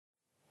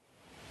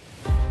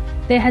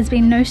There has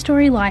been no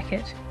story like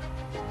it,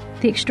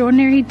 the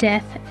extraordinary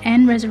death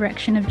and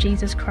resurrection of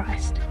Jesus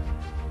Christ.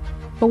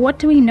 But what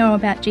do we know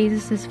about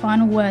Jesus'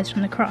 final words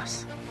from the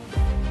cross?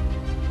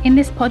 In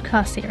this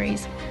podcast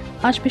series,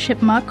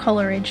 Archbishop Mark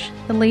Coleridge,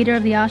 the leader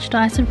of the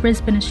Archdiocese of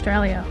Brisbane,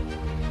 Australia,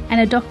 and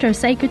a doctor of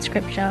sacred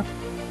scripture,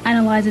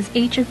 analyses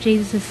each of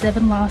Jesus'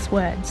 7 last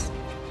words.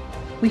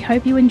 We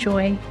hope you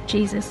enjoy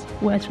Jesus'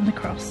 words from the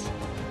cross.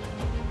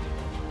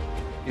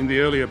 In the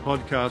earlier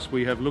podcast,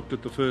 we have looked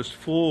at the first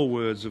 4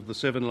 words of the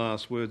 7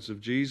 last words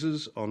of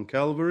Jesus on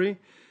Calvary,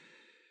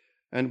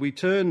 and we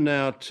turn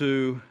now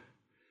to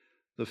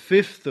the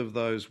 5th of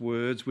those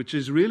words, which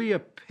is really a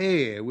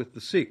pair with the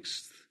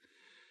 6th.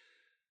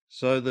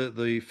 So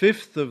the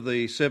 5th of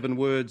the 7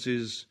 words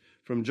is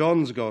from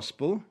John's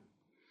Gospel,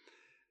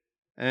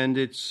 and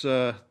it's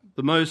the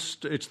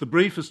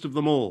briefest of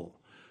them all,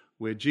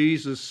 where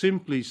Jesus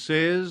simply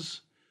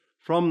says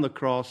from the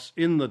cross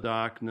in the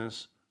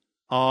darkness,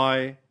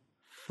 I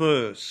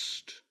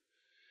thirst.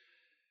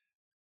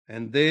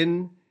 And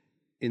then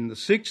in the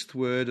 6th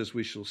word, as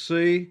we shall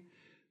see,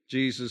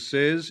 Jesus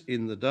says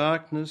in the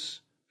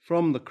darkness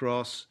from the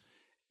cross,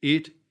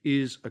 it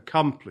is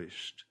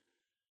accomplished,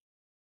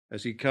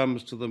 as he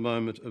comes to the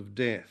moment of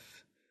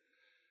death.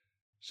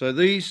 So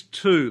these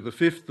 2, the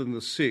 5th and the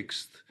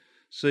 6th,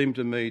 seem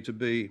to me to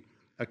be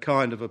a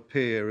kind of a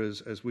pair,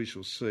 as we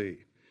shall see.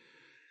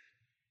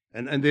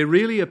 And they're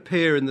really a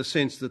pair in the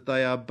sense that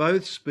they are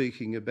both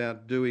speaking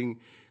about doing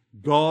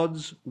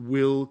God's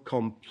will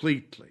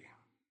completely.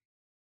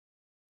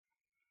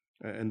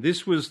 And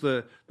this was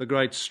the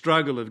great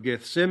struggle of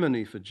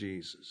Gethsemane for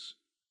Jesus,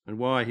 and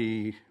why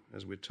he,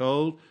 as we're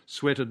told,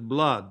 sweated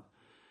blood,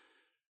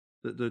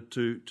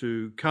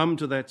 to come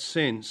to that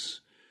sense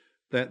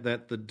that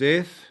the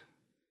death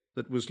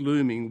that was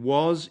looming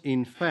was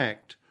in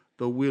fact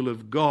the will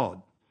of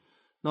God,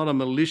 not a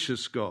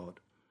malicious God.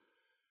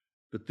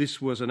 But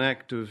this was an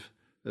act of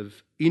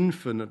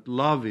infinite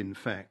love, in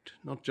fact,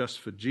 not just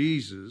for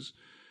Jesus,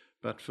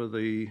 but for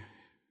the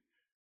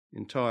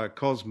entire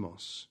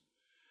cosmos.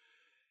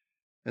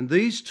 And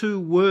these 2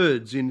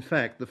 words, in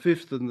fact, the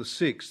 5th and the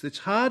 6th, it's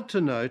hard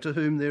to know to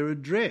whom they're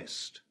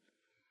addressed.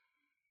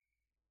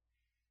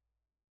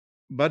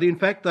 But in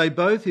fact, they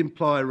both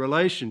imply a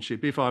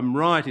relationship, if I'm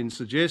right in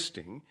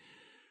suggesting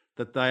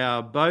that they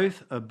are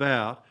both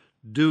about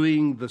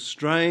doing the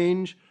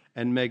strange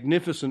and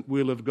magnificent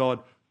will of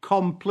God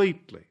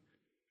completely,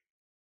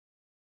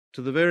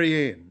 to the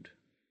very end.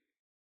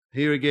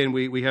 Here again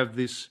we have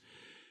this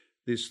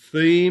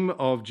theme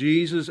of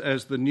Jesus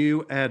as the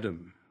new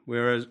Adam,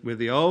 where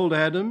the old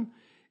Adam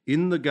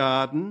in the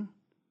garden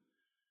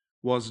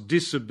was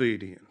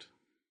disobedient.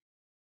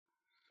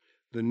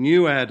 The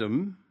new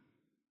Adam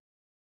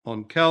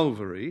on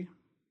Calvary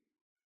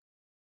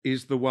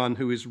is the one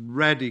who is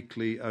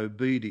radically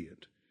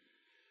obedient.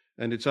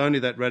 And it's only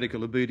that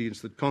radical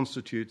obedience that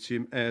constitutes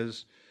him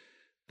as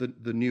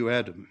the new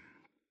Adam.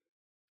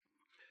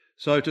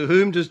 So to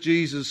whom does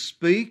Jesus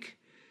speak?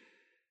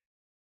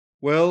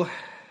 Well,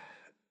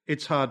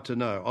 it's hard to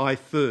know. I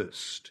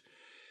thirst.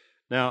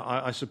 Now,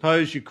 I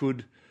suppose you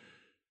could,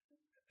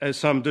 as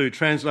some do,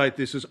 translate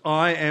this as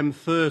I am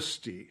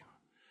thirsty,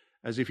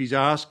 as if he's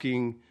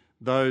asking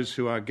those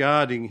who are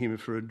guarding him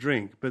for a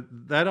drink. But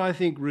that, I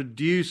think,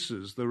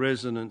 reduces the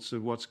resonance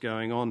of what's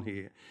going on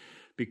here,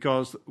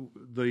 because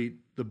the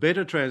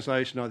better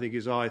translation, I think,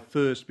 is I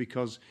thirst,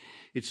 because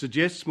it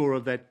suggests more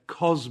of that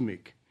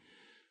cosmic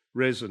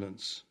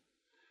resonance.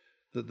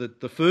 That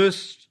the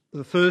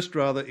thirst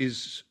rather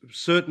is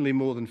certainly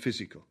more than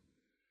physical.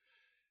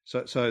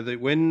 So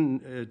that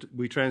when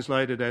we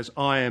translate it as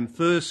I am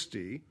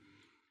thirsty,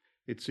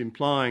 it's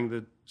implying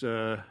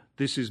that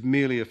this is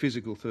merely a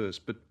physical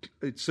thirst. But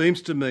it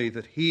seems to me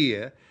that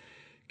here,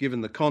 given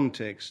the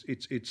context,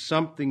 it's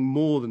something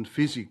more than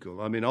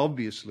physical. I mean,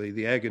 obviously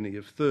the agony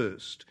of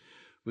thirst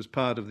was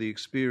part of the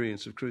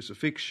experience of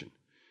crucifixion.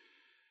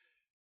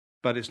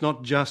 But it's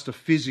not just a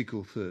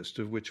physical thirst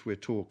of which we're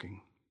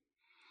talking.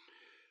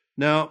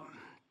 Now,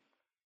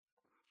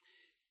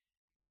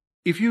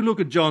 if you look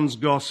at John's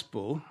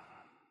Gospel,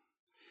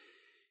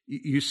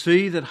 you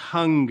see that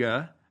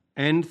hunger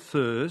and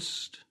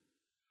thirst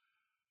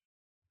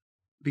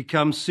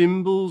become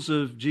symbols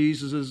of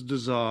Jesus'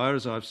 desire,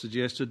 as I've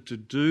suggested, to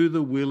do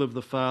the will of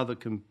the Father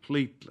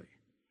completely.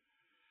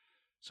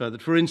 So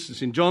that, for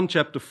instance, in John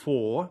chapter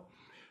 4,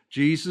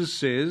 Jesus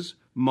says,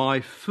 my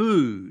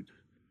food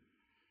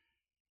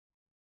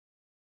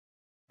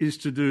is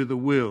to do the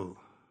will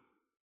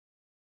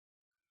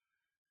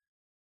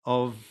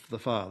of the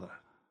Father.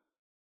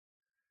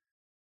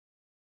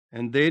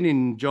 And then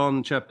in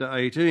John chapter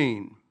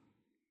 18,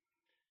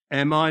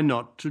 am I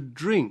not to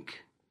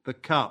drink the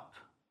cup?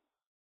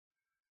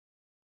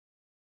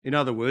 In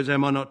other words,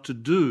 am I not to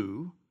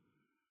do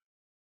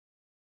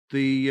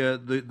the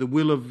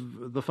will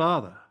of the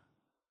Father?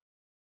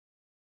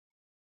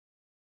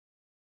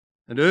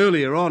 And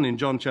earlier on in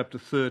John chapter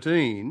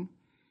 13,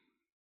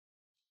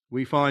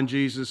 we find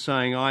Jesus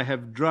saying, I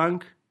have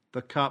drunk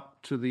the cup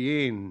to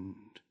the end.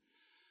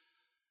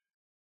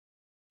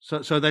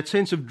 So that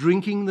sense of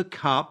drinking the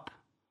cup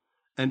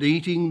and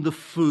eating the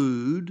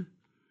food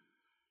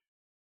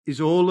is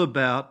all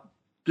about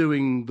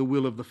doing the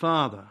will of the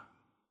Father.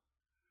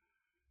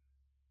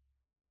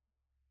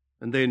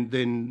 And then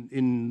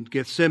in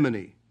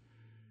Gethsemane,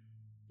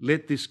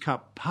 let this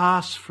cup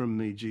pass from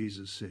me,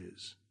 Jesus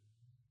says,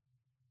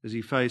 as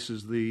he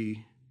faces the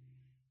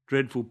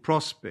dreadful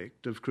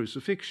prospect of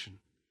crucifixion.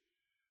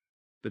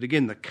 But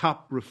again, the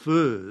cup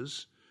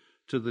refers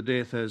to the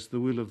death as the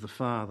will of the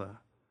Father.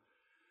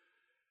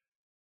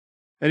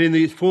 And in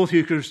the fourth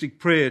Eucharistic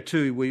prayer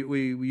too,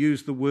 we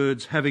use the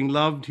words, having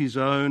loved his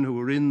own who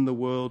were in the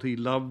world, he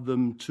loved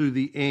them to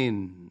the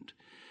end.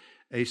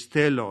 Eis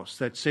telos,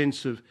 that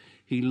sense of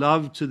he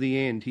loved to the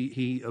end,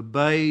 he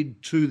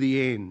obeyed to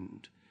the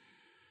end.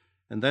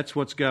 And that's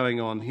what's going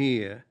on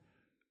here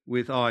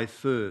with I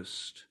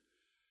thirst.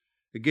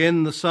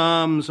 Again, the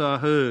Psalms are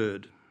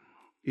heard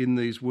in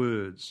these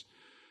words,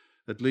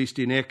 at least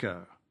in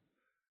echo.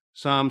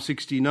 Psalm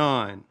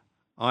 69,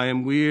 I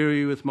am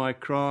weary with my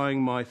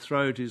crying, my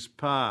throat is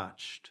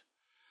parched.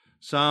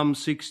 Psalm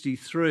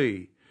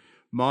 63,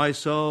 my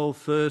soul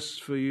thirsts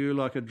for you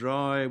like a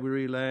dry,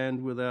 weary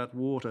land without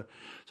water.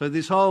 So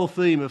this whole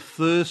theme of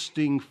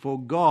thirsting for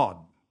God,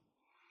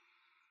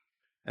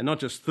 and not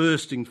just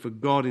thirsting for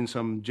God in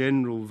some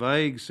general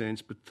vague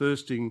sense, but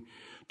thirsting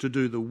to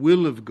do the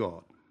will of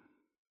God.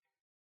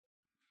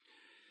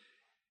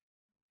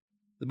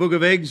 The book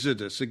of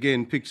Exodus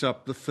again picks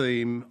up the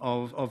theme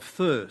of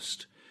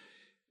thirst.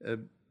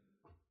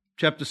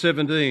 Chapter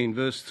 17,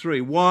 verse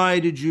 3, why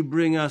did you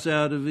bring us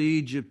out of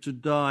Egypt to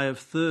die of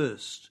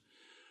thirst?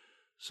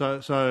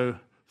 So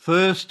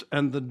thirst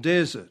and the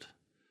desert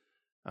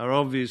are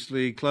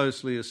obviously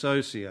closely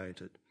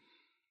associated.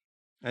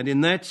 And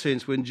in that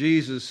sense, when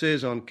Jesus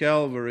says on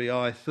Calvary,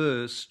 I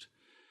thirst,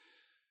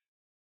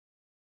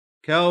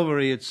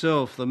 Calvary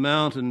itself, the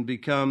mountain,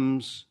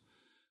 becomes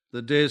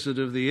the desert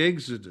of the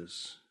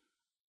Exodus,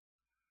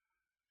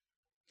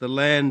 the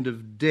land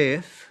of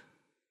death,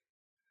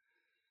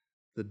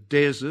 the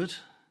desert,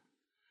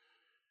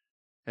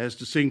 as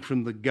distinct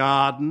from the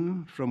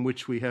garden from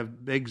which we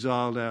have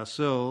exiled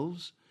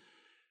ourselves,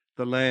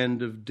 the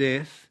land of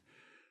death.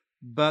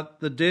 But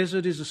the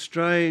desert is a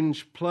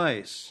strange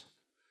place,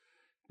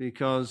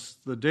 because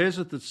the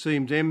desert that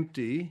seemed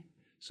empty,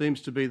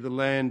 seems to be the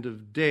land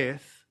of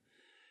death,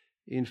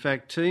 in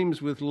fact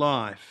teems with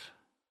life.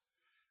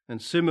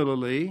 And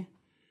similarly,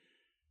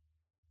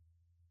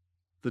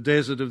 the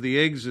desert of the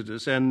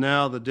Exodus and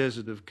now the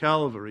desert of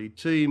Calvary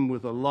teem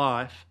with a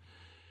life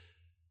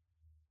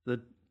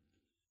that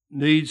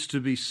needs to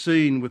be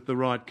seen with the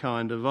right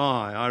kind of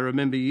eye. I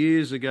remember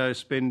years ago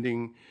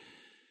spending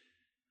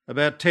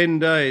about 10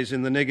 days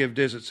in the Negev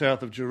desert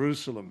south of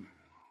Jerusalem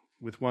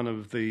with one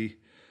of the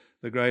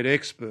great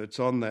experts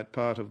on that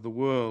part of the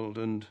world,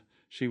 and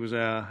she was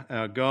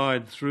our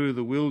guide through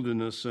the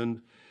wilderness.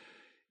 And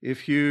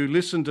if you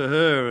listened to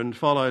her and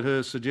followed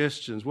her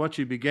suggestions, what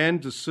you began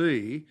to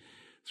see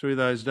through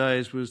those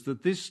days was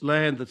that this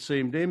land that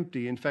seemed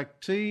empty, in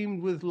fact,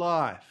 teemed with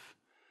life.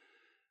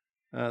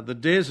 The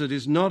desert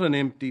is not an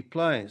empty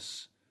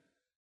place,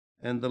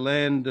 and the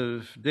land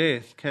of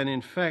death can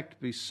in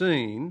fact be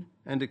seen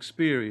and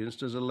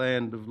experienced as a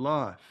land of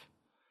life.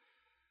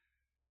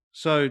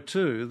 So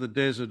too, the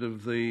desert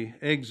of the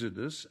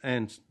Exodus,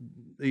 and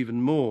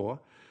even more,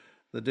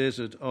 the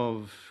desert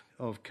of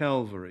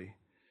Calvary,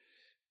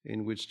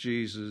 in which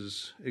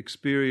Jesus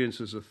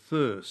experiences a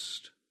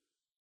thirst.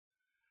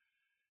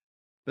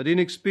 But in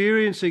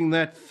experiencing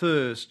that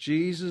thirst,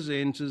 Jesus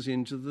enters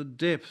into the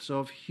depths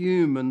of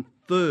human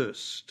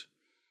thirst,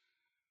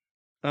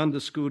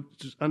 understood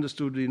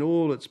in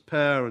all its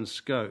power and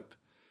scope.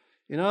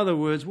 In other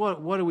words, what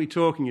are we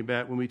talking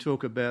about when we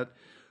talk about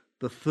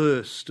the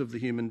thirst of the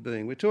human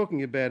being? We're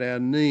talking about our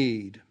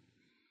need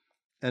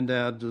and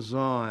our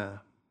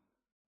desire.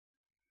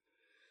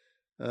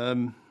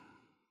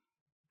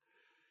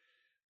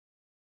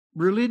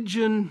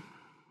 Religion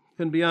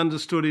can be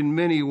understood in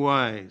many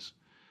ways,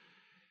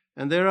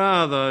 and there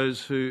are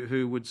those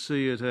who would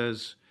see it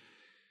as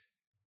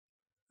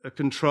a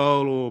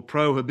control or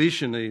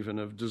prohibition even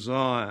of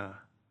desire,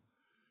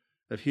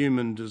 of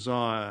human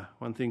desire.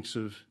 One thinks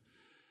of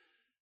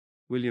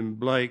William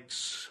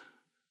Blake's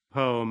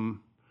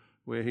poem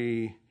where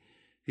he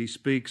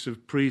speaks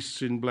of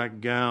priests in black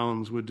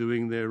gowns were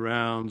doing their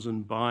rounds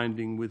and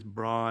binding with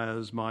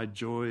briars my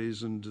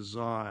joys and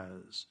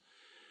desires.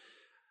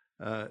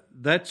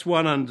 That's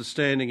one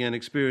understanding and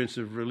experience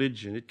of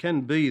religion. It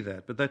can be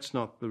that, but that's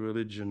not the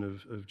religion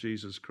of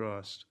Jesus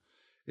Christ.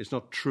 It's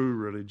not true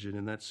religion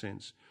in that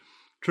sense.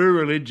 True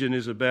religion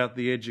is about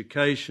the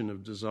education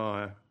of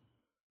desire,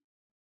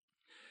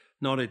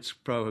 not its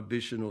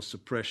prohibition or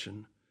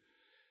suppression.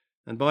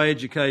 And by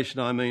education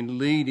I mean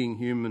leading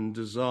human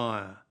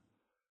desire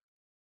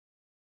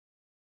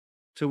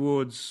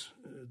towards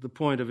the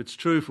point of its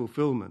true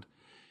fulfilment.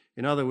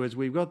 In other words,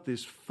 we've got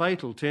this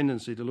fatal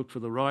tendency to look for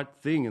the right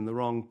thing in the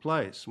wrong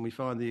place, and we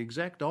find the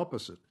exact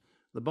opposite.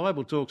 The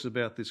Bible talks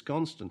about this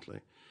constantly.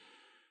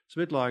 It's a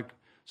bit like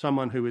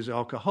someone who is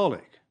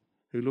alcoholic,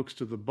 who looks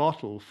to the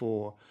bottle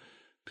for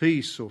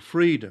peace or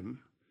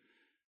freedom,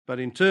 but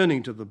in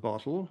turning to the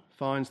bottle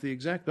finds the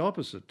exact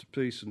opposite to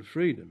peace and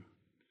freedom.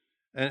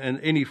 And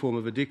any form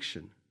of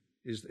addiction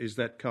is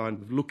that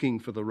kind of looking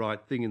for the right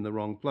thing in the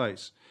wrong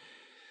place.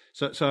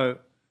 So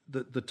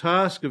the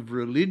task of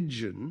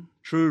religion,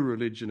 true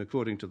religion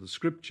according to the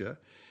Scripture,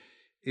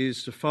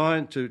 is to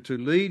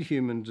lead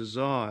human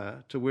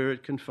desire to where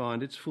it can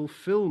find its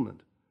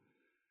fulfilment.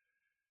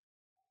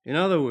 In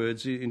other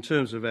words, in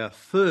terms of our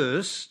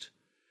thirst,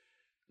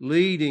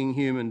 leading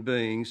human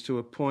beings to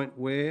a point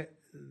where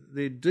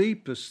their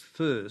deepest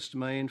thirst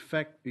may in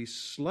fact be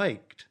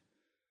slaked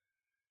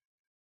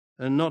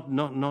and not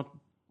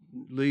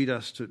lead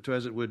us to,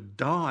 as it were,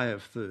 die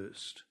of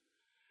thirst.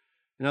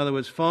 In other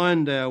words,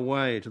 find our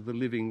way to the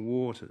living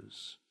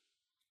waters.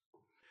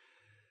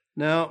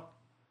 Now,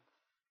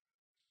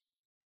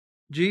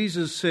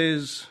 Jesus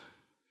says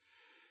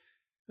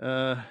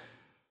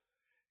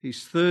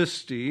he's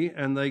thirsty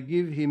and they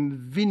give him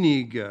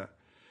vinegar.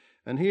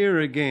 And here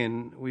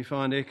again we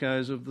find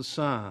echoes of the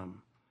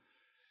psalm.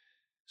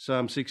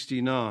 Psalm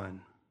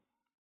 69.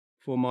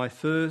 For my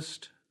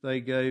thirst they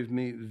gave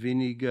me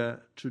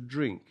vinegar to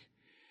drink.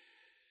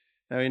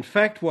 Now, in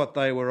fact, what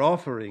they were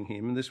offering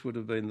him, and this would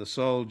have been the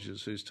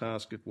soldiers whose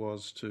task it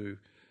was to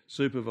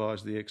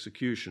supervise the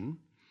execution,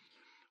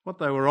 what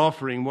they were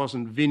offering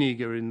wasn't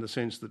vinegar in the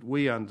sense that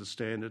we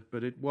understand it,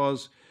 but it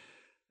was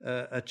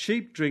a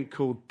cheap drink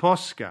called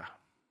posca.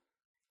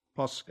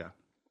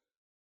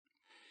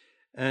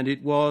 And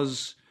it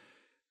was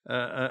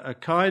a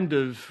kind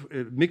of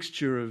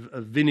mixture of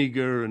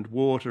vinegar and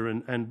water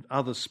and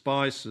other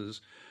spices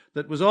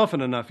that was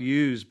often enough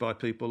used by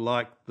people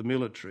like the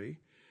military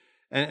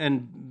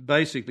and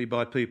basically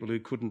by people who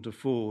couldn't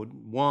afford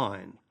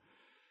wine.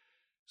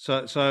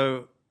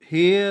 So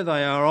here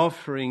they are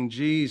offering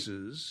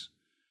Jesus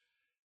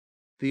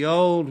the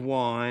old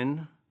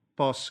wine,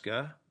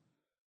 posca,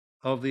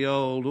 of the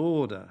old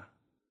order.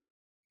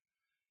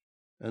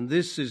 And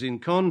this is in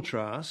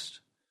contrast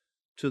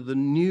to the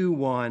new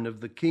wine of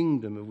the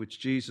kingdom of which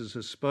Jesus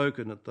has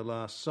spoken at the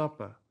Last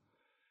Supper.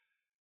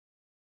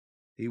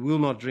 He will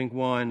not drink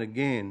wine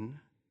again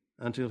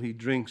until he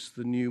drinks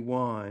the new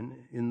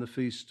wine in the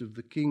feast of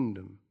the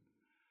kingdom.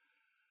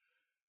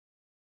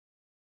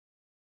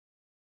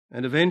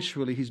 And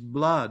eventually his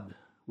blood,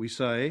 we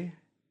say,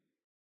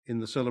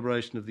 in the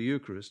celebration of the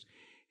Eucharist,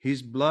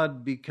 his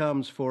blood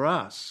becomes for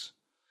us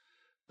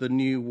the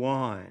new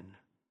wine,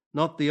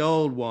 not the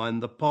old wine,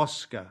 the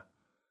posca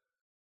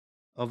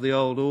of the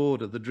old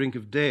order, the drink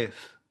of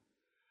death.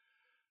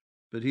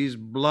 But his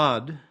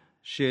blood,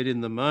 shed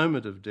in the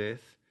moment of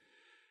death,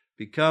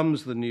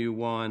 becomes the new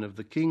wine of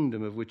the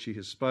kingdom of which he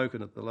has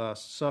spoken at the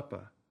Last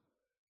Supper.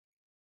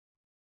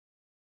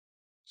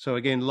 So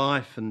again,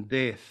 life and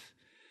death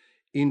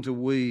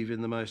interweave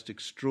in the most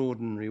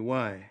extraordinary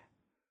way.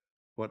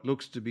 What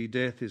looks to be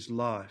death is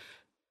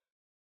life.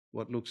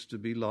 What looks to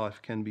be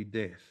life can be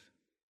death.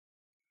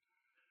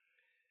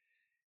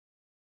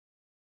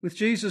 With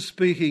Jesus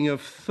speaking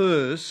of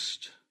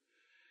thirst,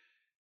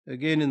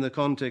 again in the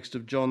context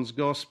of John's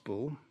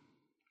Gospel,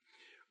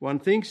 one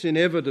thinks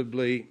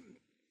inevitably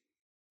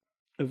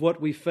of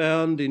what we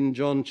found in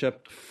John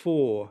chapter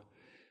 4.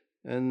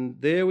 And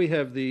there we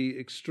have the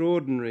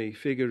extraordinary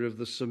figure of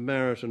the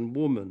Samaritan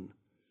woman,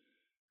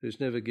 who's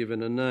never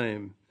given a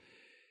name.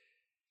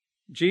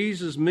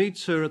 Jesus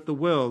meets her at the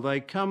well. They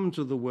come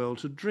to the well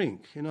to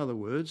drink, in other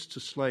words, to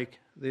slake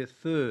their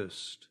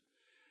thirst.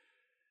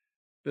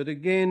 But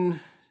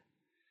again,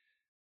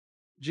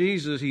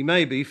 Jesus, he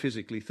may be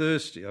physically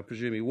thirsty, I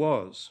presume he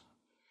was.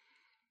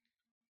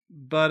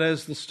 But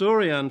as the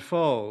story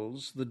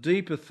unfolds, the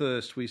deeper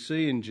thirst we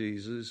see in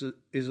Jesus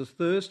is a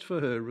thirst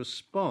for her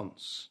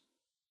response,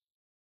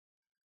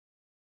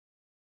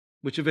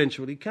 which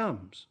eventually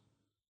comes.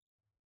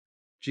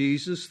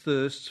 Jesus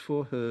thirsts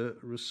for her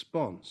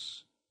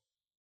response.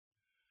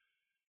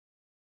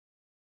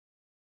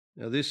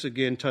 Now this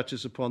again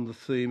touches upon the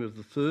theme of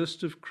the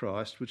thirst of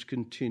Christ, which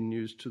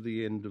continues to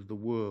the end of the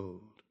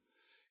world.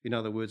 In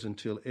other words,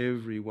 until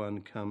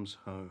everyone comes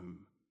home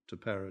to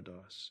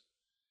paradise.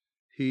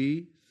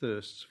 He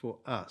thirsts for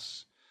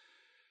us.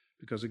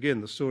 Because again,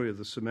 the story of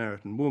the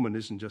Samaritan woman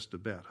isn't just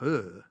about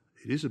her.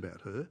 It is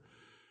about her,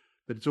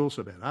 but it's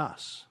also about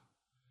us.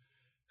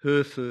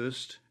 Her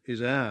thirst is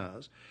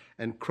ours,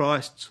 and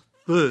Christ's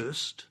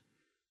thirst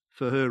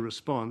for her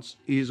response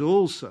is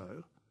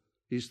also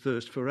his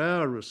thirst for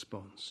our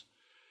response.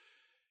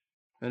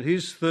 And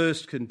his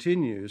thirst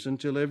continues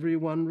until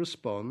everyone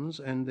responds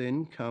and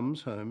then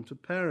comes home to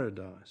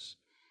paradise.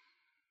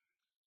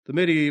 The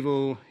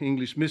medieval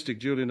English mystic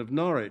Julian of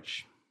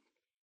Norwich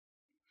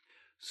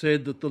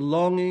said that the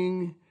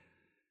longing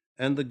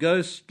and the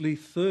ghostly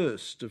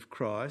thirst of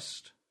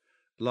Christ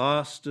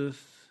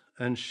lasteth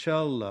and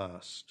shall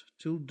last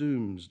till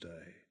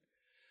doomsday,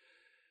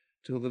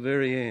 till the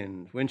very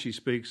end. When she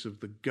speaks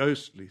of the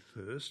ghostly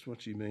thirst,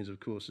 what she means,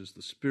 of course, is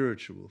the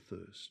spiritual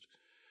thirst.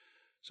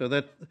 So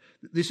that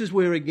this is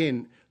where,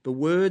 again, the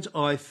words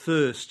 "I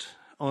thirst"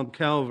 on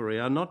Calvary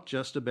are not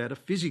just about a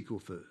physical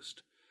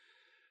thirst.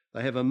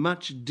 They have a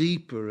much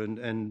deeper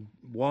and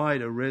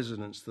wider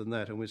resonance than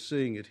that, and we're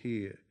seeing it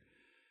here.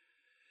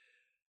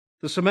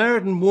 The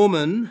Samaritan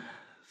woman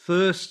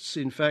thirsts,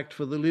 in fact,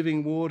 for the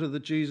living water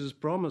that Jesus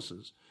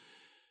promises.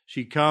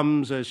 She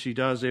comes, as she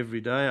does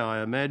every day,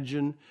 I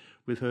imagine,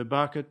 with her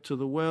bucket to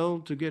the well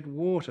to get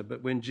water.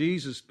 But when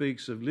Jesus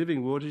speaks of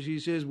living water, she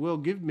says, well,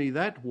 give me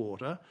that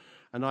water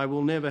and I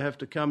will never have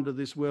to come to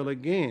this well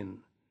again.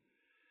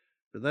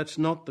 But that's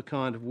not the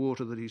kind of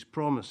water that he's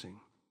promising.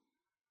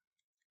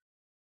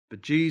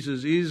 But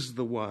Jesus is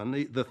the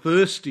one, the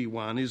thirsty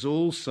one is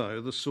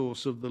also the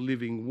source of the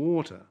living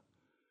water.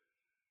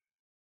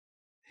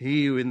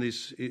 He who in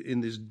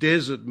this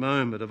desert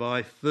moment of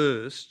I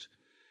thirst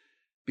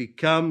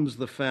becomes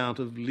the fount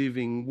of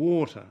living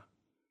water.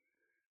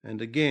 And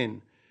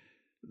again,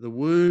 the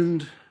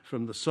wound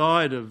from the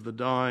side of the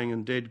dying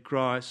and dead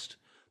Christ,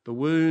 the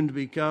wound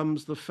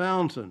becomes the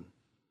fountain.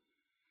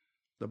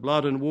 The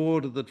blood and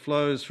water that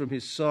flows from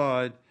his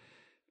side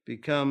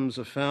becomes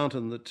a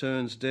fountain that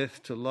turns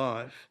death to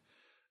life,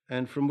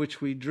 and from which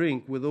we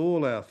drink with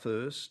all our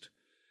thirst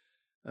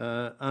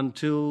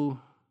until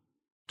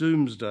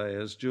doomsday,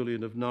 as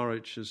Julian of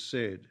Norwich has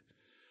said.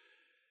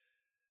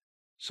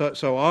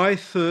 So I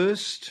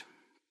thirst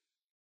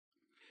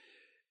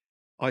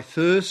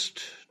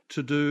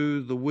to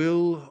do the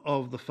will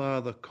of the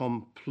Father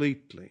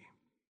completely.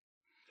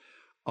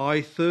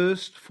 I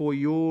thirst for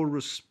your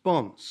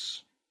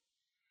response.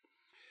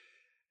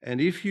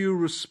 And if you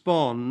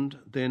respond,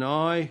 then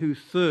I who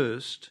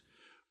thirst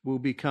will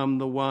become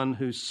the one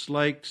who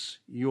slakes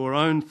your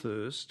own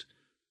thirst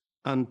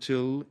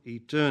until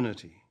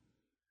eternity.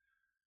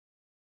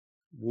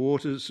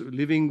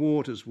 Living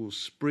waters will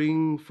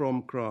spring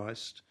from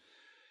Christ,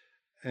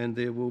 and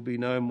there will be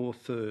no more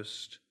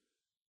thirst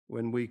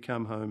when we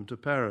come home to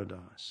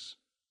paradise.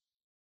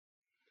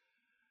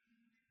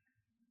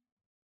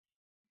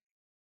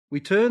 We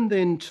turn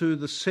then to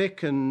the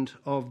second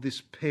of this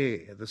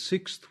pair, the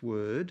sixth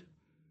word.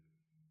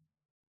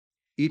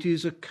 It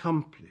is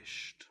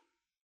accomplished.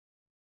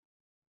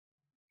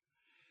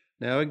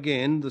 Now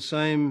again, the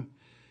same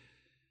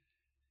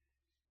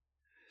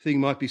thing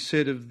might be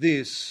said of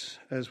this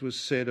as was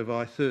said of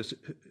I thirst.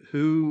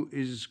 Who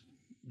is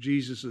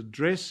Jesus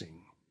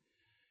addressing?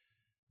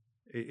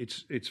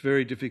 It's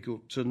very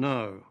difficult to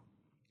know.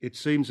 It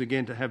seems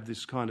again to have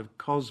this kind of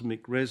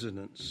cosmic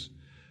resonance,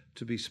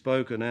 to be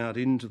spoken out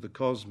into the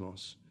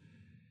cosmos.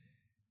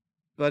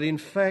 But in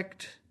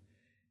fact,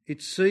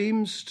 it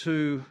seems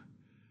to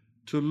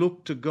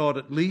look to God,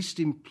 at least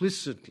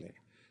implicitly.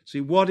 See,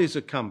 what is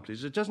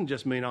accomplished? It doesn't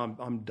just mean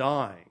I'm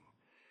dying.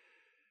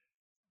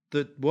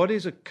 That what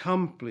is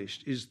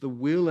accomplished is the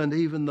will and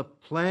even the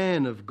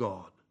plan of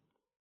God.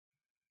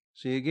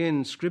 See,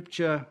 again,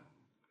 Scripture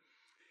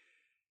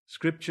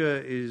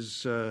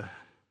is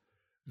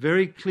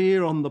very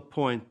clear on the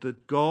point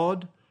that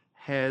God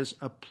has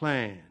a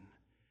plan.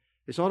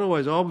 It's not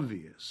always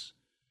obvious,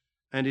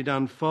 and it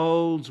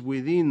unfolds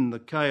within the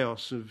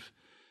chaos of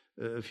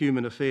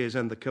human affairs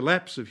and the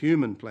collapse of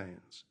human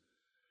plans,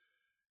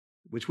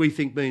 which we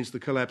think means the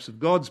collapse of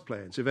God's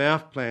plans. If our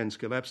plans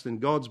collapse, then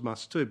God's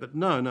must too. But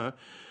no,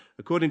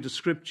 according to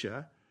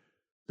Scripture,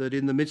 that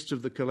in the midst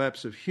of the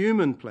collapse of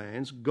human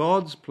plans,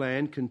 God's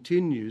plan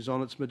continues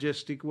on its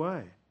majestic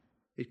way.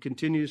 It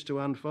continues to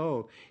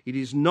unfold. It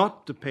is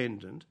not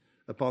dependent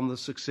upon the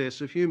success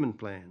of human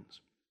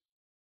plans.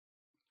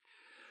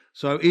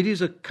 So it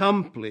is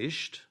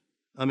accomplished.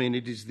 I mean,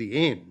 it is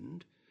the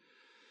end,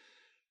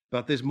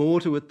 but there's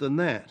more to it than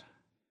that.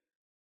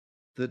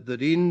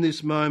 That in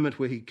this moment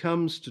where he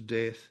comes to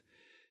death,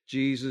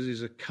 Jesus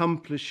is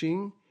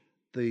accomplishing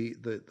the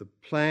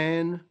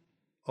plan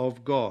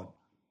of God.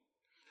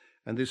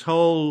 And this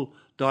whole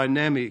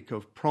dynamic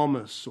of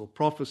promise or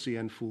prophecy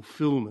and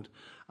fulfillment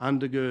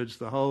undergirds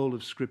the whole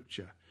of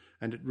Scripture,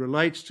 and it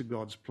relates to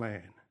God's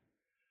plan.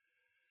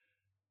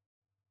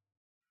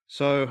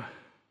 So,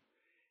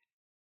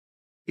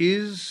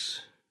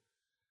 is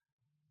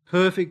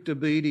perfect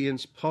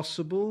obedience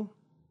possible?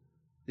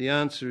 The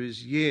answer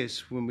is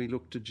yes when we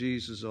look to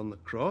Jesus on the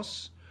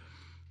cross.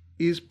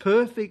 Is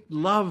perfect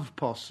love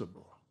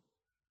possible?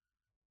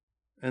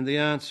 And the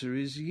answer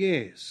is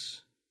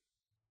yes.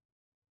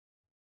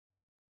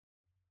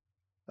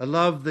 A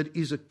love that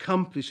is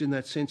accomplished in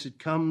that sense, it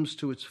comes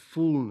to its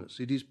fullness.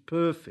 It is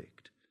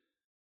perfect.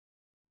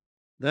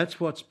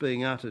 That's what's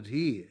being uttered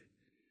here.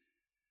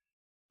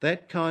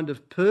 That kind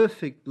of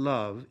perfect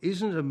love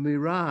isn't a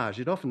mirage.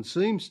 It often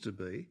seems to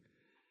be.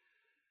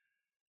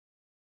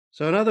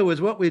 So in other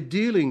words, what we're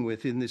dealing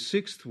with in this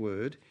sixth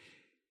word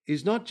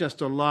is not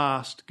just a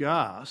last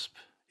gasp,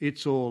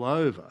 it's all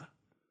over,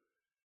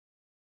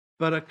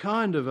 but a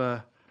kind of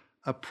a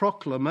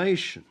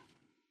proclamation.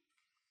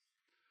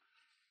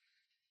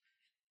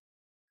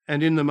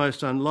 And in the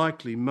most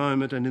unlikely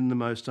moment and in the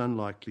most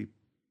unlikely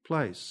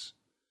place,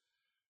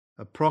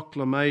 a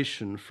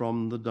proclamation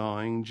from the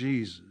dying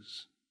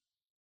Jesus.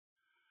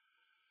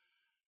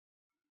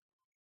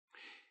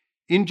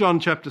 In John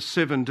chapter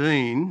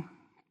 17,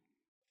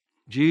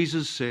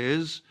 Jesus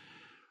says,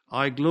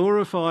 I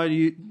glorified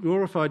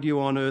you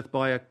on earth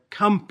by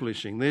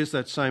accomplishing, there's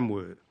that same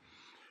word,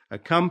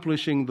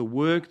 accomplishing the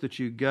work that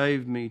you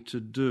gave me to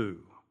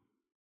do.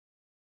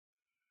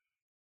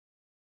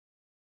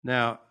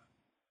 Now,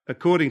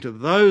 according to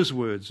those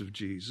words of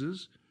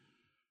Jesus,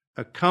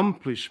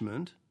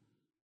 accomplishment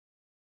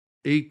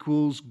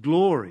equals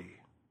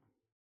glory.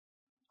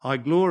 I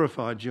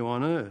glorified you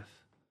on earth.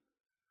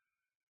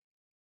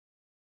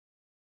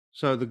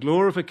 So the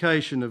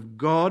glorification of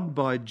God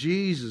by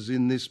Jesus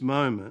in this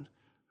moment,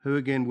 who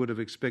again would have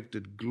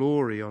expected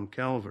glory on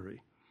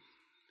Calvary,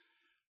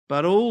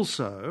 but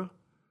also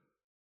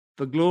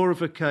the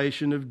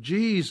glorification of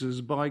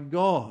Jesus by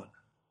God.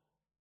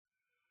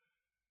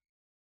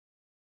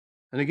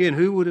 And again,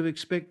 who would have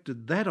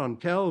expected that on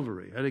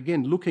Calvary? And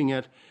again, looking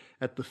at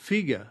the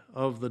figure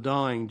of the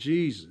dying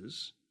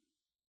Jesus,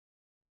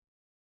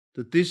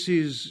 that this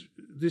is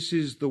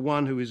the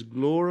one who is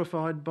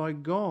glorified by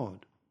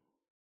God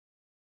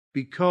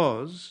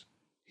because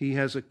he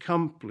has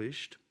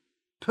accomplished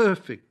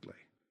perfectly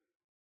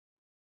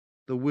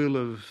the will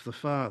of the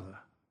Father,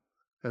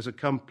 has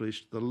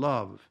accomplished the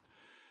love.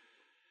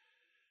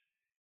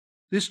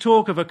 This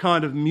talk of a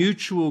kind of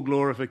mutual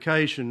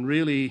glorification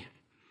really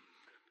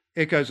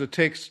echoes a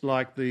text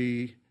like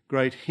the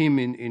great hymn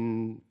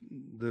in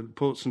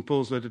St.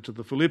 Paul's letter to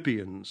the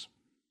Philippians,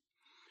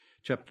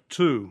 chapter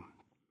 2.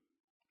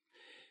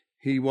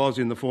 He was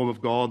in the form of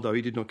God, though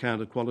he did not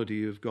count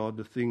equality of God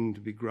a thing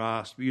to be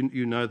grasped.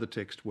 You know the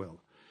text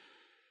well.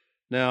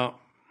 Now,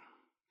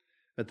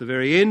 at the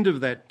very end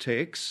of that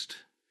text,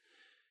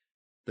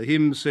 the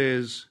hymn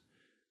says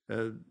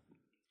that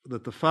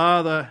the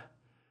Father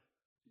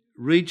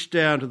reached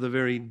down to the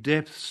very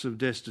depths of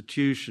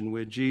destitution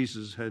where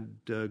Jesus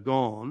had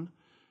gone,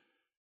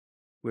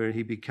 where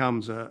he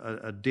becomes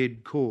a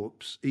dead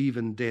corpse,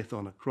 even death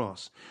on a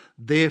cross.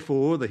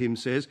 Therefore, the hymn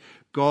says,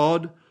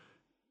 God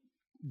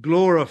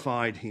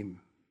glorified him,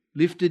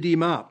 lifted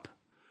him up,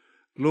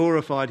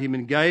 glorified him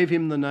and gave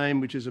him the name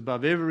which is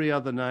above every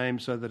other name,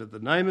 so that at the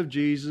name of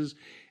Jesus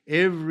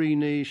every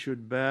knee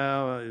should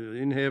bow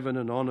in heaven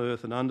and on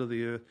earth and under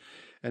the earth,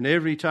 and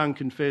every tongue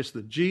confess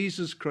that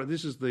Jesus Christ,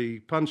 this is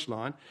the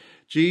punchline,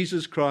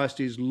 Jesus Christ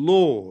is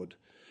Lord,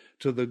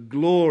 to the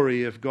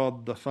glory of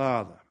God the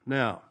Father.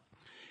 Now,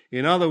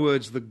 in other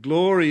words, the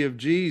glory of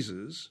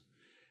Jesus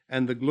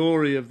and the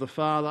glory of the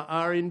Father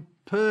are in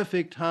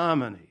perfect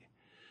harmony.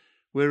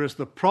 Whereas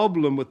the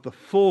problem with the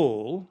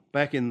fall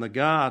back in the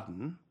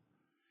garden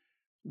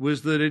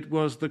was that it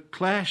was the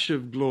clash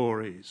of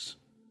glories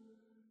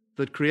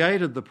that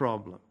created the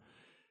problem.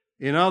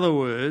 In other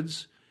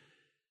words,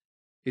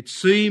 it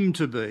seemed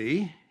to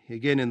be,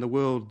 again in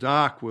the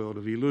dark world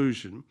of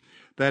illusion,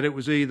 that it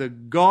was either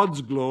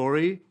God's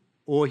glory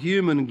or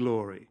human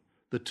glory.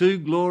 The two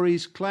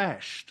glories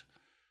clashed.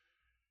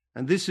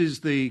 And this is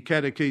the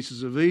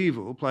catechesis of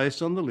evil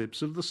placed on the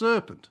lips of the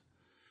serpent.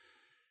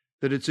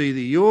 That it's either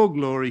your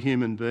glory,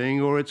 human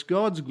being, or it's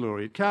God's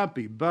glory. It can't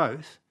be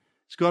both.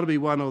 It's got to be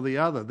one or the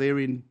other. They're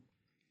in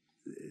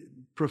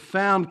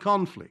profound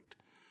conflict.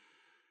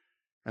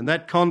 And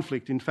that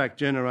conflict, in fact,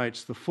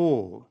 generates the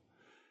fall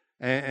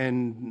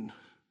and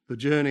the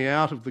journey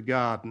out of the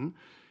garden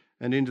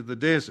and into the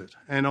desert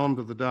and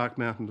onto the dark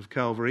mountain of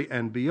Calvary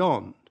and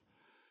beyond.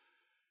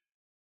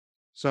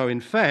 So,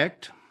 in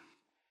fact,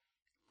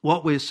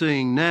 what we're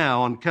seeing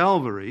now on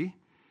Calvary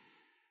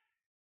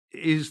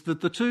is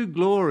that the two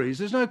glories,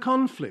 there's no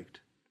conflict.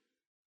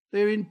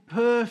 They're in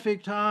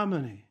perfect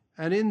harmony.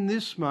 And in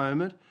this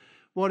moment,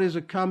 what is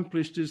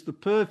accomplished is the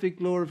perfect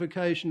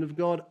glorification of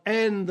God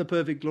and the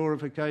perfect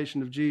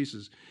glorification of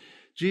Jesus.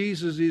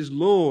 Jesus is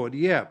Lord,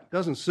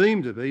 doesn't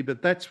seem to be,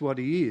 but that's what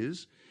he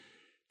is,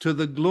 to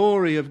the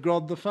glory of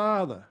God the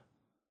Father.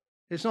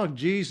 It's not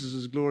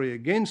Jesus' glory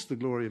against the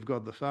glory of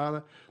God the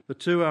Father. The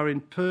two are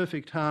in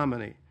perfect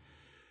harmony.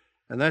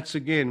 And that's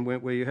again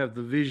where you have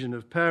the vision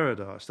of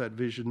paradise, that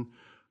vision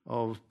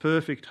of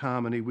perfect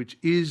harmony, which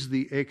is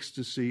the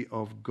ecstasy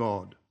of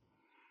God.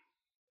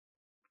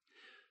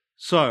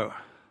 So,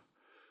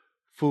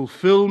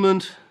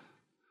 fulfillment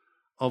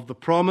of the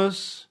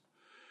promise,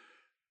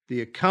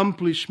 the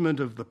accomplishment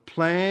of the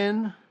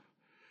plan,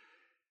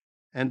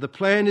 and the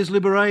plan is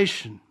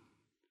liberation.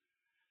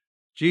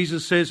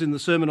 Jesus says in the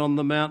Sermon on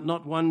the Mount,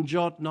 not one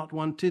jot, not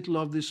one tittle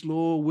of this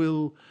law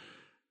will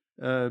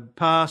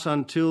pass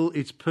until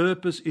its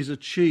purpose is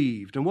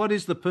achieved. And what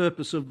is the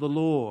purpose of the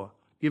law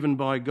given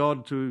by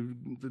God to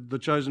the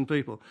chosen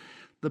people?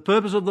 The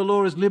purpose of the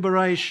law is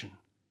liberation.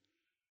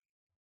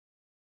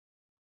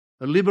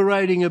 A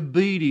liberating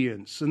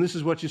obedience. And this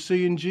is what you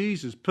see in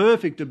Jesus.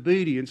 Perfect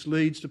obedience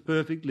leads to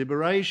perfect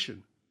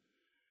liberation.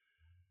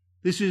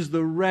 This is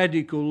the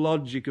radical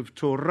logic of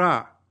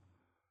Torah.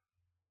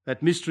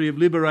 That mystery of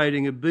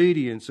liberating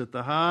obedience at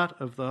the heart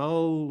of the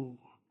whole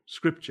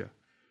Scripture.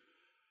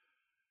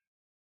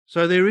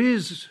 So there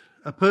is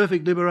a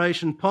perfect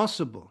liberation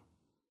possible.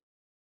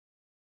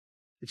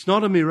 It's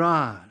not a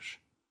mirage,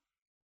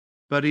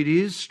 but it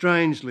is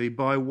strangely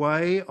by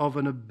way of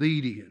an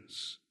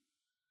obedience.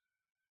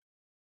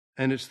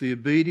 And it's the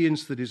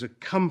obedience that is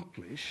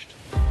accomplished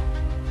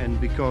and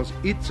because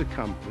it's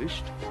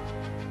accomplished,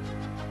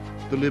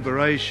 the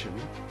liberation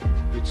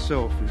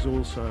itself is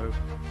also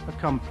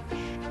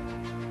accomplished.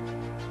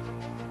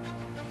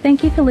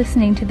 Thank you for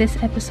listening to this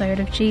episode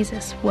of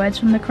Jesus, Words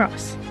from the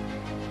Cross.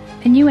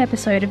 A new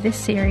episode of this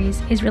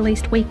series is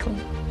released weekly.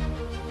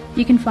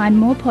 You can find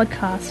more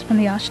podcasts from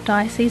the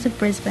Archdiocese of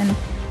Brisbane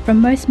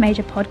from most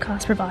major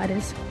podcast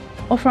providers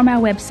or from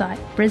our website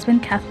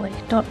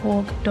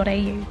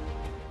brisbanecatholic.org.au.